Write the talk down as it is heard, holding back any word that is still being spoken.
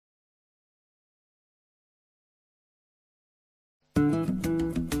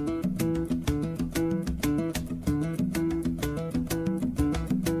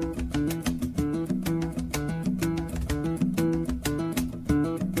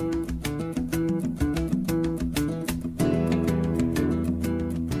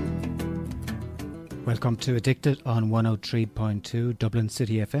Welcome to Addicted on 103.2 Dublin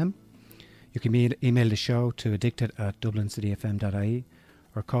City FM. You can email the show to addicted@dublincityfm.ie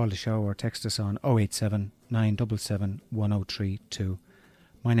or call the show or text us on 087 977 1032.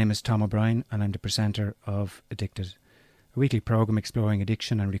 My name is Tom O'Brien and I'm the presenter of Addicted, a weekly programme exploring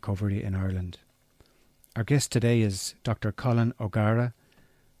addiction and recovery in Ireland. Our guest today is Dr. Colin O'Gara,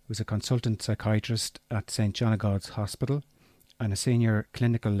 who's a consultant psychiatrist at St. John of God's Hospital and a senior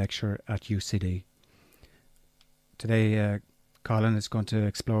clinical lecturer at UCD. Today, Colin is going to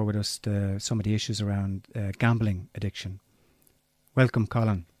explore with us some of the issues around gambling addiction. Welcome,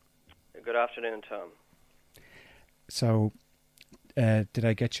 Colin. Good afternoon, Tom. So, did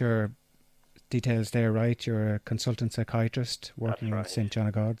I get your details there right? You're a consultant psychiatrist working in St. John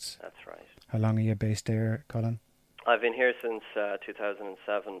of God's? That's right. How long are you based there, Colin? I've been here since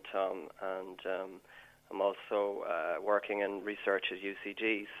 2007, Tom, and I'm also working in research at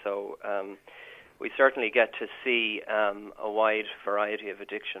UCD. So we certainly get to see a wide variety of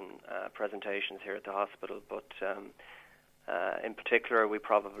addiction presentations here at the hospital, but in particular we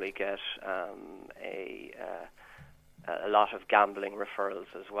probably get a lot of gambling referrals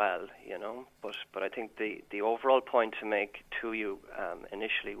as well, you know. But I think the overall point to make to you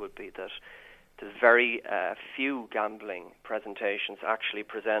initially would be that there's very few gambling presentations actually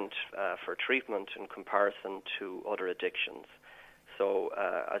present for treatment in comparison to other addictions. So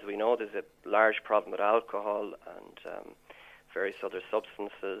as we know, there's a large problem with alcohol and various other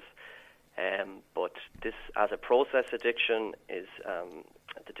substances. But this, as a process addiction, is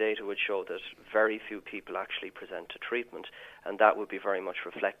the data would show that very few people actually present to treatment, and that would be very much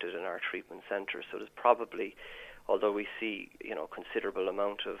reflected in our treatment centres. So there's probably, although we see, you know, considerable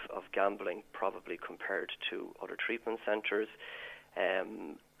amount of gambling probably compared to other treatment centres,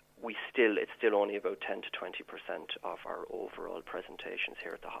 it's still only about 10 to 20% of our overall presentations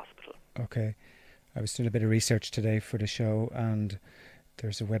here at the hospital. Okay. I was doing a bit of research today for the show, and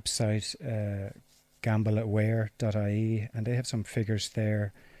there's a website, gambleaware.ie, and they have some figures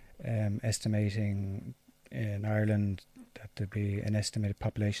there estimating in Ireland that there'd be an estimated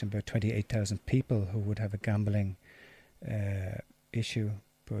population of about 28,000 people who would have a gambling issue.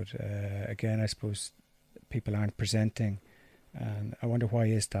 But again, I suppose people aren't presenting, and I wonder why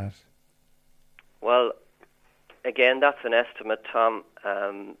is that? Well, again, that's an estimate, Tom.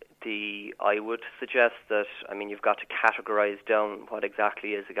 I would suggest that, I mean, you've got to categorise down what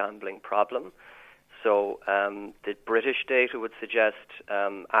exactly is a gambling problem. So the British data would suggest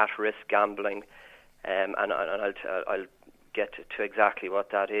at-risk gambling, and I'll get to exactly what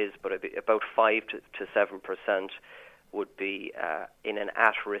that is, but about 5 to 7% would be in an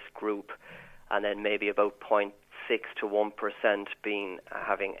at-risk group, and then maybe about 0.6 to 1%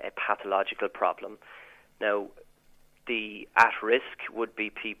 having a pathological problem. Now, the at-risk would be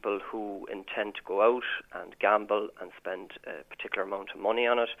people who intend to go out and gamble and spend a particular amount of money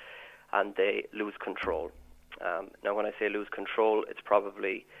on it, and they lose control. Now, when I say lose control, it's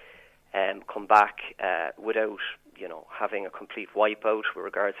probably come back without, you know, having a complete wipeout with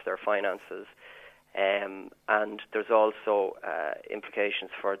regards to their finances. And there's also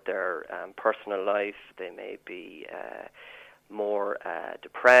implications for their personal life. They may be more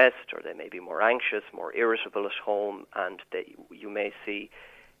depressed, or they may be more anxious, more irritable at home, and you may see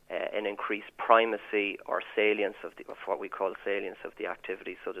an increased primacy or salience of what we call salience of the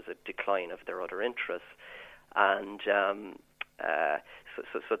activity. So there's a decline of their other interests, and so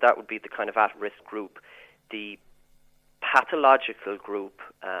that would be the kind of at-risk group. The pathological group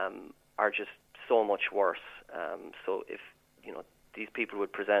are just so much worse. So if, you know, these people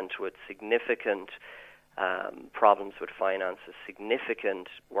would present with significant problems with finances, significant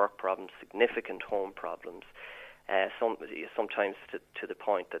work problems, significant home problems, sometimes to the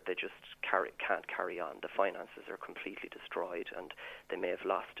point that they just can't carry on. The finances are completely destroyed and they may have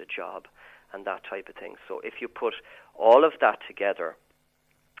lost a job and that type of thing. So if you put all of that together,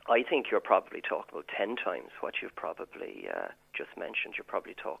 I think you're probably talking about 10 times what you've probably just mentioned. You're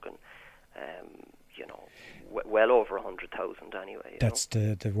probably talking well over 100,000 anyway. That's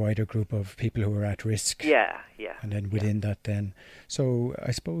the wider group of people who are at risk. Yeah. And then within that then. So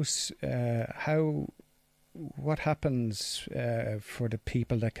I suppose what happens for the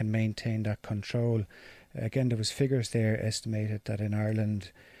people that can maintain that control? Again, there was figures there estimated that in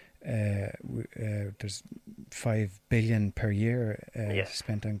Ireland there's 5 billion per year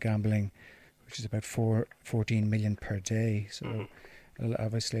spent on gambling, which is about 14 million per day. So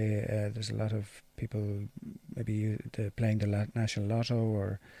obviously there's a lot of people maybe playing the National Lotto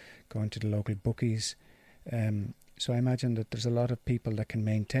or going to the local bookies. So I imagine that there's a lot of people that can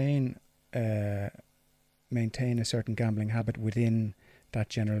maintain a certain gambling habit within that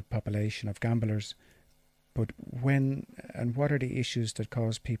general population of gamblers But when and what are the issues that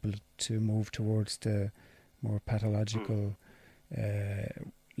cause people to move towards the more pathological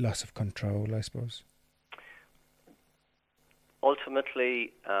loss of control, I suppose?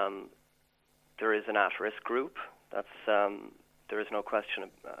 Ultimately, there is an at-risk group. There is no question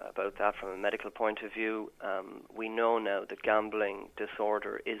about that from a medical point of view. We know now that gambling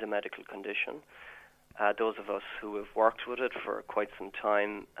disorder is a medical condition. Those of us who have worked with it for quite some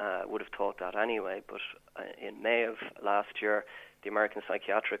time would have thought that anyway, but in May of last year, the American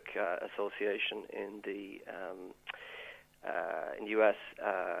Psychiatric Association in the US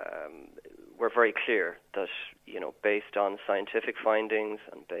were very clear that, based on scientific findings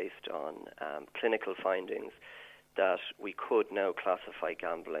and based on clinical findings, that we could now classify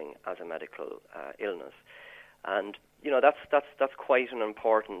gambling as a medical illness. And that's quite an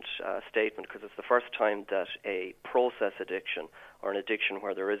important statement, because it's the first time that a process addiction, or an addiction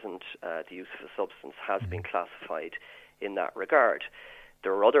where there isn't the use of a substance, has been classified in that regard.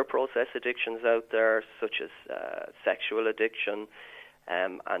 There are other process addictions out there, such as sexual addiction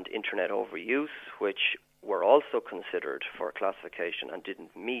and internet overuse, which were also considered for classification and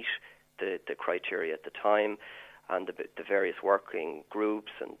didn't meet the criteria at the time. And the various working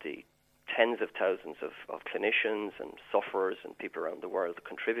groups and the tens of thousands of clinicians and sufferers and people around the world that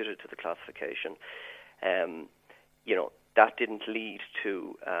contributed to the classification, that didn't lead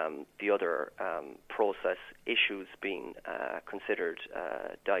to the other process issues being considered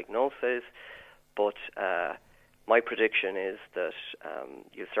diagnoses. But my prediction is that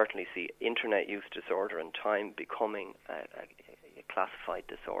you'll certainly see internet use disorder in time becoming a classified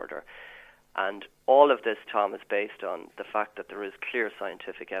disorder. And all of this, Tom, is based on the fact that there is clear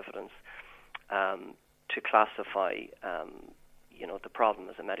scientific evidence to classify, the problem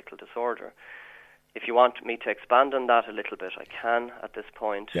as a medical disorder. If you want me to expand on that a little bit, I can at this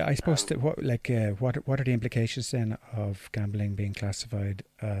point. Yeah, I suppose what are the implications then of gambling being classified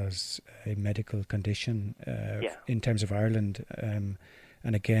as a medical condition in terms of Ireland? And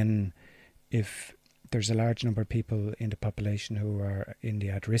again, if there's a large number of people in the population who are in the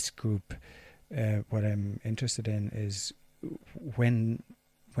at-risk group, what I'm interested in is when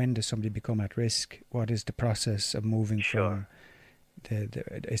does somebody become at risk? What is the process of moving from?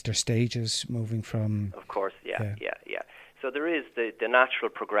 Is there stages moving from? Of course, yeah. So there is the natural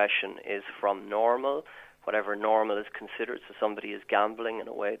progression is from normal, whatever normal is considered. So somebody is gambling in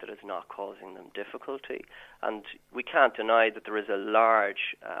a way that is not causing them difficulty, and we can't deny that there is a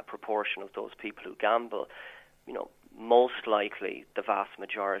large proportion of those people who gamble. Most likely the vast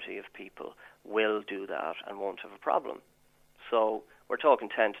majority of people will do that and won't have a problem. So we're talking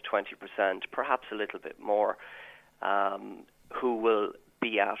 10 to 20%, perhaps a little bit more, who will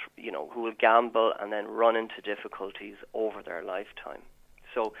who will gamble and then run into difficulties over their lifetime.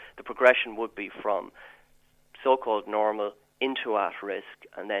 So the progression would be from so-called normal into at-risk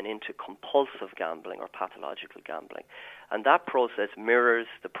and then into compulsive gambling or pathological gambling. And that process mirrors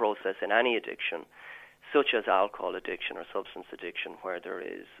the process in any addiction, such as alcohol addiction or substance addiction, where there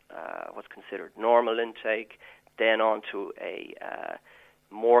is what's considered normal intake, then on to a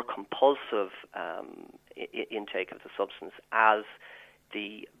more compulsive intake of the substance as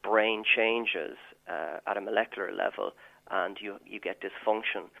the brain changes at a molecular level, and you get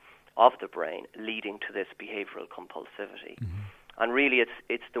dysfunction of the brain, leading to this behavioral compulsivity. Mm-hmm. And really,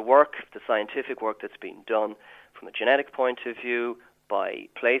 it's the scientific work that's been done from a genetic point of view, by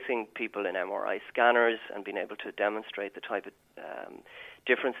placing people in MRI scanners and being able to demonstrate the type of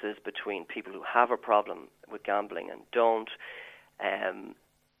differences between people who have a problem with gambling and don't,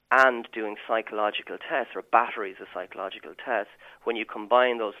 and doing psychological tests or batteries of psychological tests. When you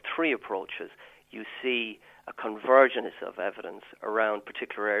combine those three approaches, you see a convergence of evidence around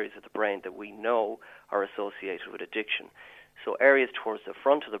particular areas of the brain that we know are associated with addiction. So areas towards the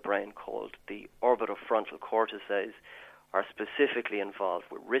front of the brain, called the orbitofrontal cortices, are specifically involved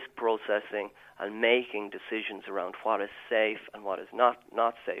with risk processing and making decisions around what is safe and what is not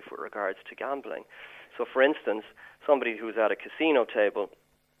safe with regards to gambling. So, for instance, somebody who's at a casino table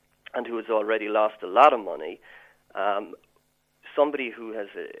and who has already lost a lot of money, somebody who has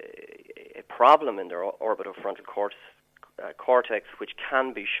a problem in their orbitofrontal cortex, which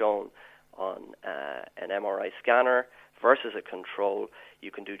can be shown on an MRI scanner versus a control.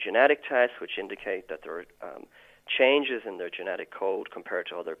 You can do genetic tests which indicate that there are changes in their genetic code compared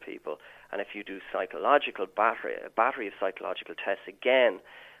to other people. And if you do a battery of psychological tests, again,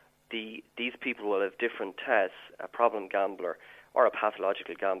 these people will have different tests. A problem gambler or a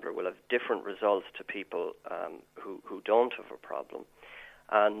pathological gambler will have different results to people who don't have a problem.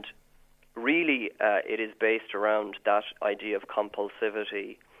 And really, it is based around that idea of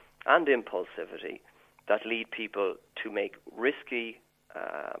compulsivity and impulsivity that lead people to make risky,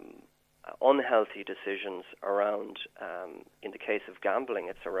 unhealthy decisions around, in the case of gambling,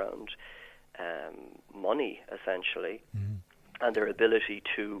 it's around money, essentially, and their ability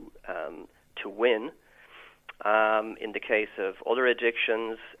to win. In the case of other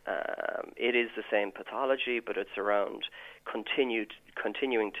addictions, it is the same pathology, but it's around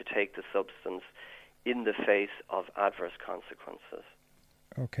continuing to take the substance in the face of adverse consequences.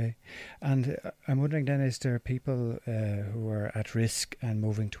 Okay. And I'm wondering then, is there people who are at risk and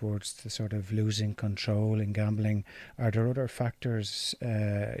moving towards the sort of losing control in gambling? Are there other factors,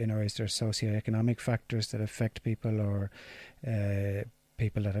 is there socioeconomic factors that affect people, or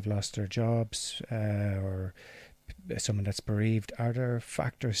people that have lost their jobs, or someone that's bereaved? Are there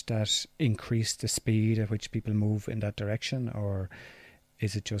factors that increase the speed at which people move in that direction, or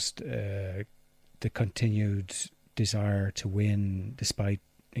is it just the continued desire to win despite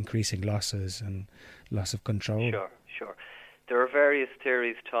increasing losses and loss of control? Sure. There are various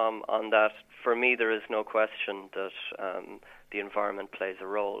theories, Tom, on that. For me, there is no question that the environment plays a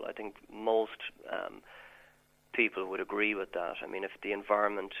role. I think most people would agree with that. I mean, if the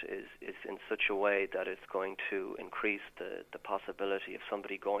environment is in such a way that it's going to increase the possibility of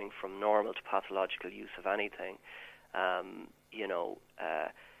somebody going from normal to pathological use of anything,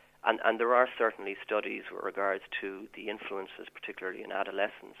 and there are certainly studies with regards to the influences, particularly in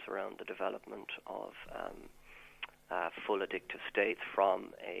adolescence, around the development of full addictive states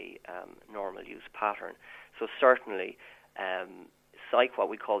from a normal use pattern. So certainly, what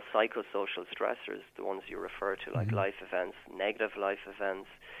we call psychosocial stressors, the ones you refer to, like life events, negative life events,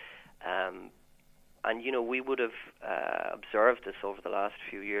 and we would have observed this over the last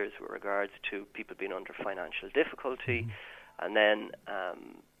few years with regards to people being under financial difficulty, and then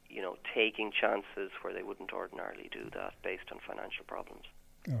taking chances where they wouldn't ordinarily do that based on financial problems.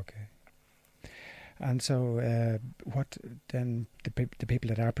 Okay. And so what then, the people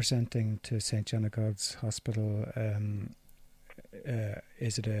that are presenting to St. John of God's Hospital,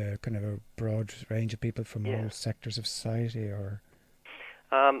 is it a kind of a broad range of people from all sectors of society, or?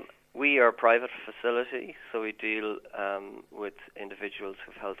 We are a private facility, so we deal with individuals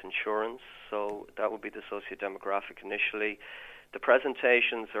who have health insurance, so that would be the socio-demographic initially. The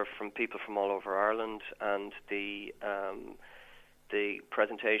presentations are from people from all over Ireland, and the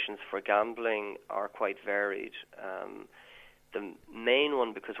presentations for gambling are quite varied. The main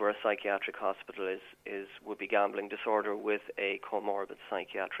one, because we're a psychiatric hospital, would be gambling disorder with a comorbid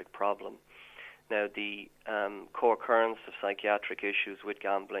psychiatric problem. Now, the co-occurrence of psychiatric issues with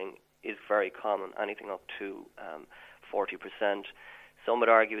gambling is very common, anything up to 40%. Some would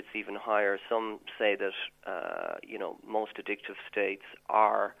argue it's even higher. Some say that most addictive states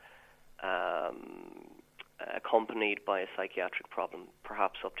are accompanied by a psychiatric problem,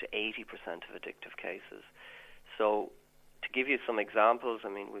 perhaps up to 80% of addictive cases. So, to give you some examples, I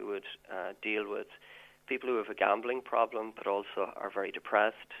mean, we would deal with people who have a gambling problem but also are very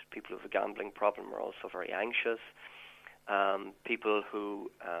depressed. People who have a gambling problem are also very anxious. People who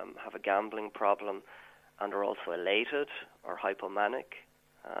have a gambling problem and are also elated or hypomanic.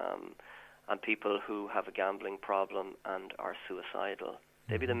 And people who have a gambling problem and are suicidal.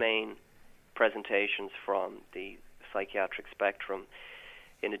 They'd be the main presentations from the psychiatric spectrum.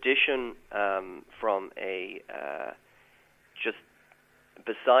 In addition, from a just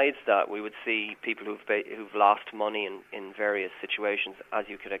besides that, we would see people who've lost money in various situations, as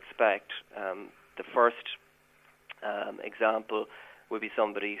you could expect. The first example would be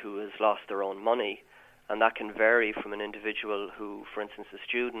somebody who has lost their own money, and that can vary from an individual who, for instance, a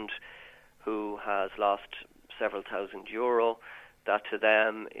student who has lost several thousand euro. That to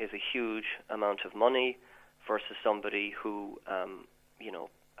them is a huge amount of money, versus somebody who,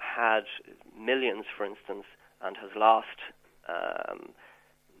 had millions, for instance, and has lost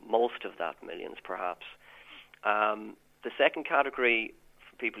most of that millions, perhaps. The second category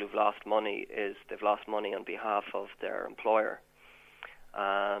for people who've lost money is they've lost money on behalf of their employer,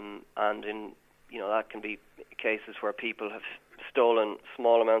 and in that can be cases where people have stolen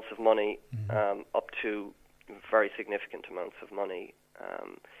small amounts of money up to very significant amounts of money.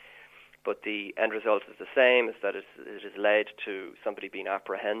 But the end result is the same, is that it has led to somebody being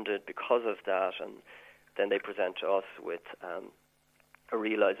apprehended because of that, and then they present to us with a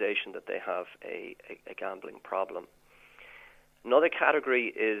realization that they have a gambling problem. Another category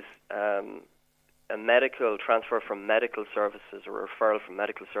is a medical transfer from medical services, or referral from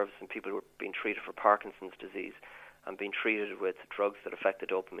medical services, and people who are being treated for Parkinson's disease and being treated with drugs that affect the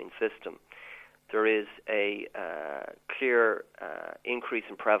dopamine system. There is a clear increase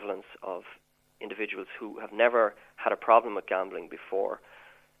in prevalence of individuals who have never had a problem with gambling before,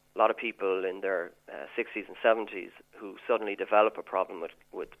 a lot of people in their 60s and 70s who suddenly develop a problem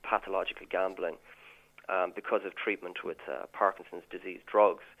with pathological gambling because of treatment with Parkinson's disease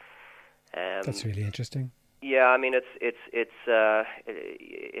drugs. That's really interesting. Yeah, I mean, it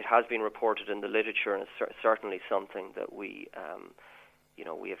has been reported in the literature, and it's certainly something that we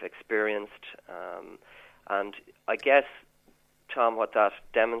have experienced. And I guess, Tom, what that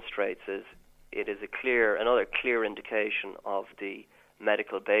demonstrates is it is another clear indication of the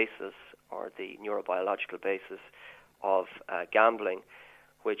medical basis or the neurobiological basis of gambling,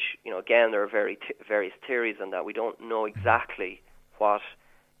 which, again, there are various theories on that. We don't know exactly what,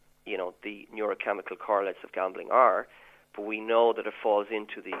 the neurochemical correlates of gambling are, but we know that it falls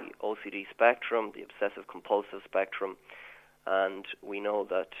into the OCD spectrum, the obsessive-compulsive spectrum, and we know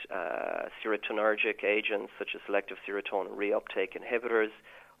that serotonergic agents such as selective serotonin reuptake inhibitors,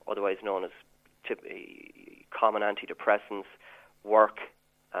 otherwise known as common antidepressants, work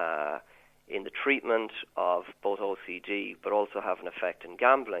in the treatment of both OCD, but also have an effect in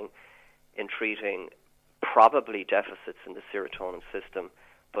gambling in treating probably deficits in the serotonin system,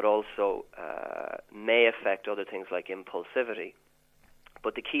 but also may affect other things like impulsivity.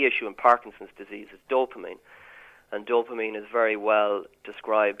 But the key issue in Parkinson's disease is dopamine, and dopamine is very well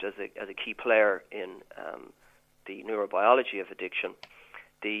described as a key player in the neurobiology of addiction.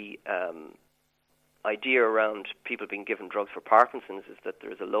 The idea around people being given drugs for Parkinson's is that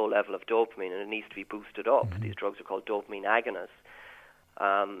there is a low level of dopamine and it needs to be boosted up. Mm-hmm. These drugs are called dopamine agonists.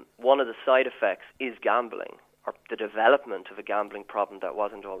 One of the side effects is gambling, or the development of a gambling problem that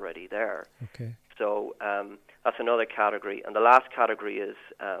wasn't already there. Okay. So that's another category. And the last category is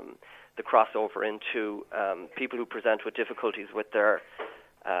the crossover into people who present with difficulties with their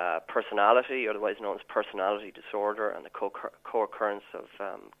personality, otherwise known as personality disorder, and the co-occurrence of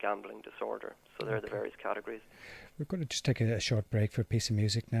gambling disorder. So they're the various categories. We're going to just take a short break for a piece of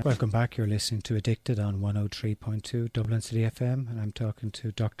music now. Welcome back. You're listening to Addicted on 103.2 Dublin City FM, and I'm talking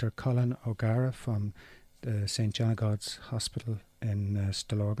to Dr. Colin O'Gara from the St. John of God's Hospital in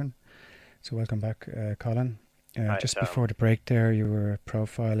Stillorgan. So welcome back, Colin. Hi, just Tom. Before the break there, you were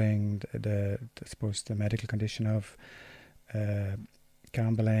profiling the medical condition of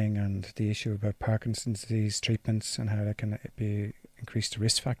gambling and the issue about Parkinson's disease treatments and how that can increase the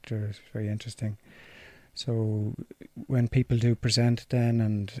risk factor. It's very interesting. So when people do present then,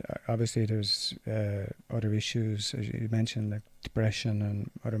 and obviously there's other issues, as you mentioned, like depression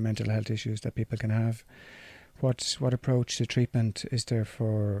and other mental health issues that people can have, what approach to treatment is there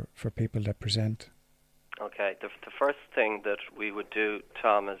for people that present? Okay, the first thing that we would do,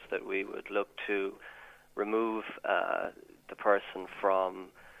 Tom, is that we would look to remove the person from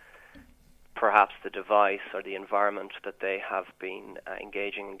perhaps the device or the environment that they have been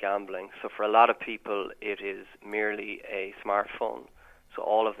engaging in gambling. So for a lot of people, it is merely a smartphone. So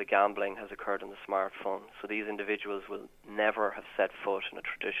all of the gambling has occurred on the smartphone. So these individuals will never have set foot in a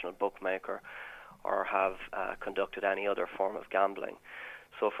traditional bookmaker or have conducted any other form of gambling.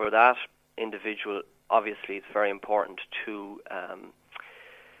 So for that individual, obviously it's very important to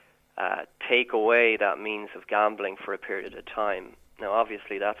take away that means of gambling for a period of time. Now,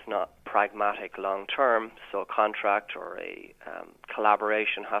 obviously, that's not pragmatic long-term, so a contract or a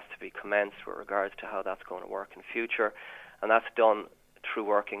collaboration has to be commenced with regards to how that's going to work in future, and that's done through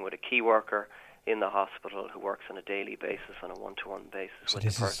working with a key worker in the hospital who works on a daily basis, on a one-to-one basis with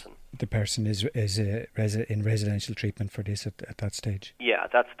the person. The person is in residential treatment for this at that stage? Yeah,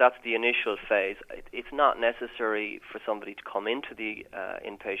 that's the initial phase. It's not necessary for somebody to come into the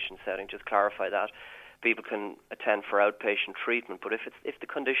inpatient setting, just clarify that. People can attend for outpatient treatment, but if the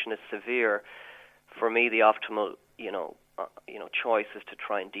condition is severe, for me the optimal choice is to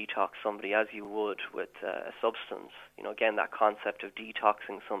try and detox somebody as you would with a substance. Again, that concept of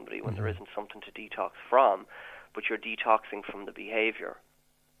detoxing somebody when there isn't something to detox from, but you're detoxing from the behavior.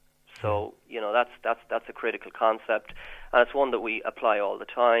 So that's a critical concept, and it's one that we apply all the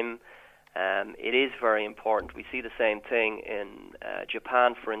time. It is very important. We see the same thing in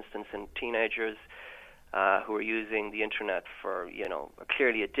Japan, for instance, in teenagers who are using the internet are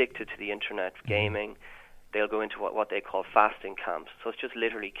clearly addicted to the internet gaming. They'll go into what they call fasting camps. So it's just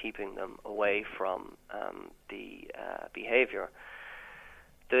literally keeping them away from the behavior.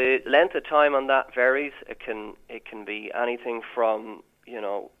 The length of time on that varies. It can be anything from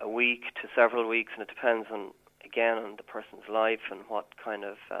a week to several weeks, and it depends on the person's life and what kind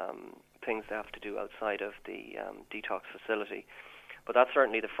of things they have to do outside of the detox facility. But that's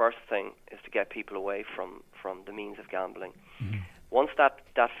certainly the first thing, is to get people away from the means of gambling. Mm-hmm. Once that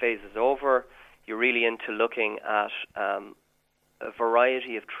phase is over, you're really into looking at a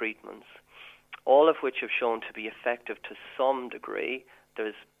variety of treatments, all of which have shown to be effective to some degree.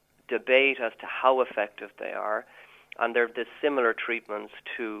 There's debate as to how effective they are, and they're the similar treatments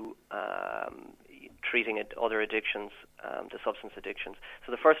to treating other addictions, the substance addictions.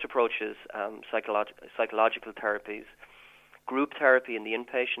 So the first approach is psychological therapies. Group therapy in the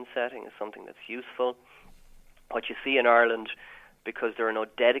inpatient setting is something that's useful. What you see in Ireland, because there are no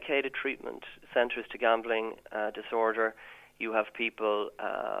dedicated treatment centres to gambling disorder, you have people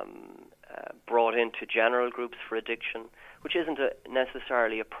brought into general groups for addiction, which isn't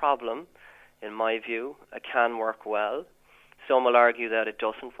necessarily a problem, in my view. It can work well. Some will argue that it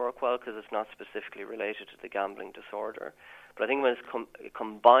doesn't work well because it's not specifically related to the gambling disorder. But I think when it's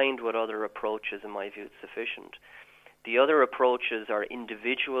combined with other approaches, in my view, it's sufficient. The other approaches are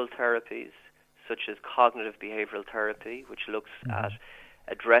individual therapies, such as cognitive behavioral therapy, which looks at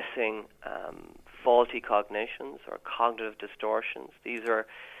addressing faulty cognitions or cognitive distortions. These are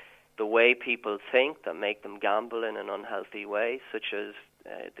the way people think that make them gamble in an unhealthy way, such as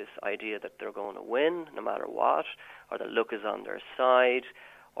this idea that they're going to win no matter what, or that luck is on their side,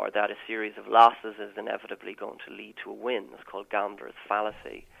 or that a series of losses is inevitably going to lead to a win. It's called gambler's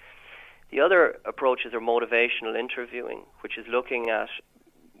fallacy. The other approaches are motivational interviewing, which is looking at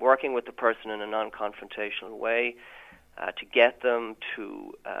working with the person in a non-confrontational way to get them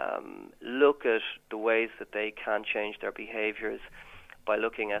to look at the ways that they can change their behaviors by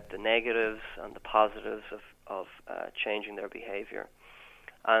looking at the negatives and the positives of changing their behavior.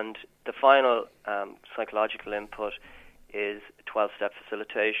 And the final psychological input is 12-step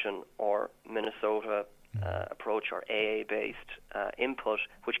facilitation, or Minnesota approach, or AA-based input,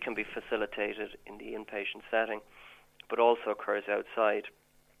 which can be facilitated in the inpatient setting, but also occurs outside,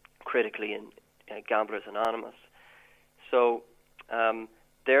 critically in Gamblers Anonymous. So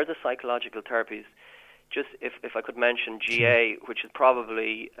they're the psychological therapies. Just if I could mention GA, which is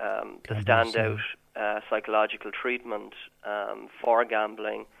probably the standout psychological treatment for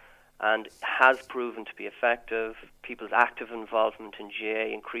gambling, and has proven to be effective. People's active involvement in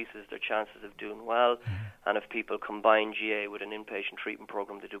GA increases their chances of doing well, and if people combine GA with an inpatient treatment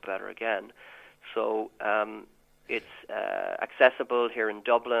program, they do better again. So it's accessible here in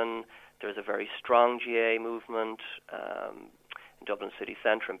Dublin. There's a very strong GA movement in Dublin city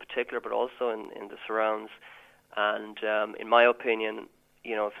centre in particular, but also in the surrounds. And in my opinion,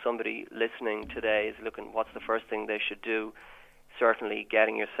 if somebody listening today is looking, what's the first thing they should do? Certainly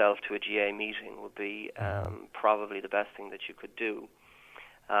getting yourself to a GA meeting would be probably the best thing that you could do.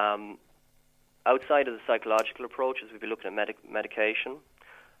 Outside of the psychological approaches, we'd be looking at medication.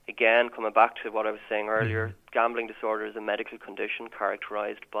 Again, coming back to what I was saying earlier, gambling disorder is a medical condition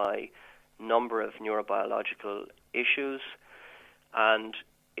characterized by a number of neurobiological issues, and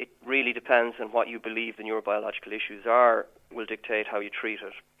it really depends on what you believe the neurobiological issues are, will dictate how you treat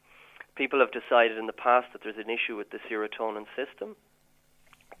it. People have decided in the past that there's an issue with the serotonin system.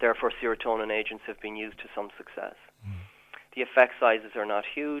 Therefore, serotonin agents have been used to some success. The effect sizes are not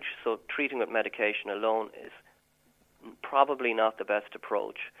huge, so treating with medication alone is probably not the best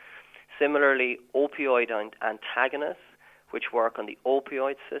approach. Similarly, opioid antagonists, which work on the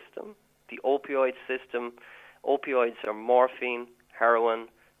opioid system. The opioid system, opioids are morphine, heroin,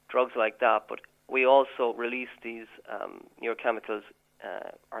 drugs like that, but we also release these neurochemicals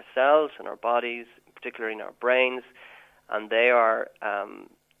ourselves in our bodies, particularly in our brains, and they are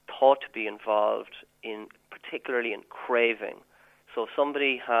thought to be involved particularly in craving. So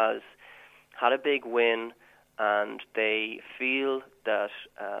somebody has had a big win and they feel that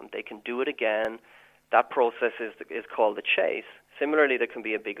they can do it again. That process is called the chase. Similarly, there can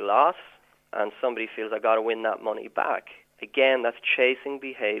be a big loss and somebody feels, I got to win that money back. Again, that's chasing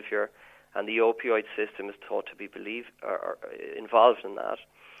behavior, and the opioid system is thought to be involved in that.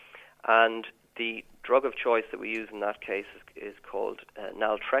 And the drug of choice that we use in that case is called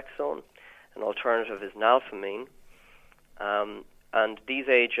naltrexone. An alternative is nalphamine. And these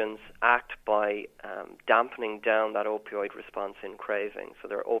agents act by dampening down that opioid response in craving. So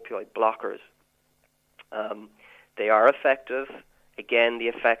they're opioid blockers. They are effective. Again, the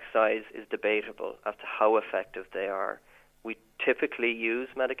effect size is debatable as to how effective they are. We typically use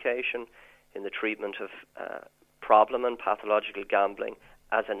medication in the treatment of problem and pathological gambling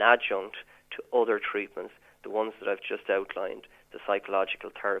as an adjunct to other treatments, the ones that I've just outlined, the psychological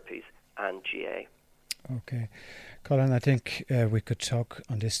therapies and GA. Okay. Colin, I think we could talk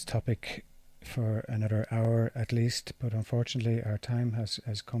on this topic for another hour at least, but unfortunately our time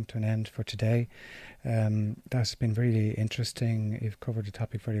has come to an end for today. That's been really interesting. You've covered the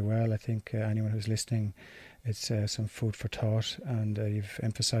topic very well. I think anyone who's listening, it's some food for thought, and you've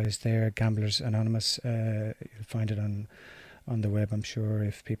emphasised there Gamblers Anonymous. You'll find it on on the web, I'm sure,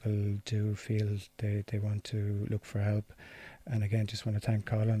 if people do feel they want to look for help. And again, just want to thank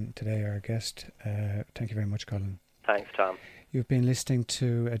Colin today, our guest. Thank you very much, Colin. Thanks, Tom. You've been listening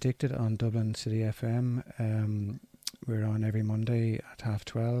to Addicted on Dublin City FM. We're on every Monday at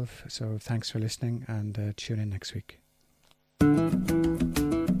 12:30. So thanks for listening, and tune in next week.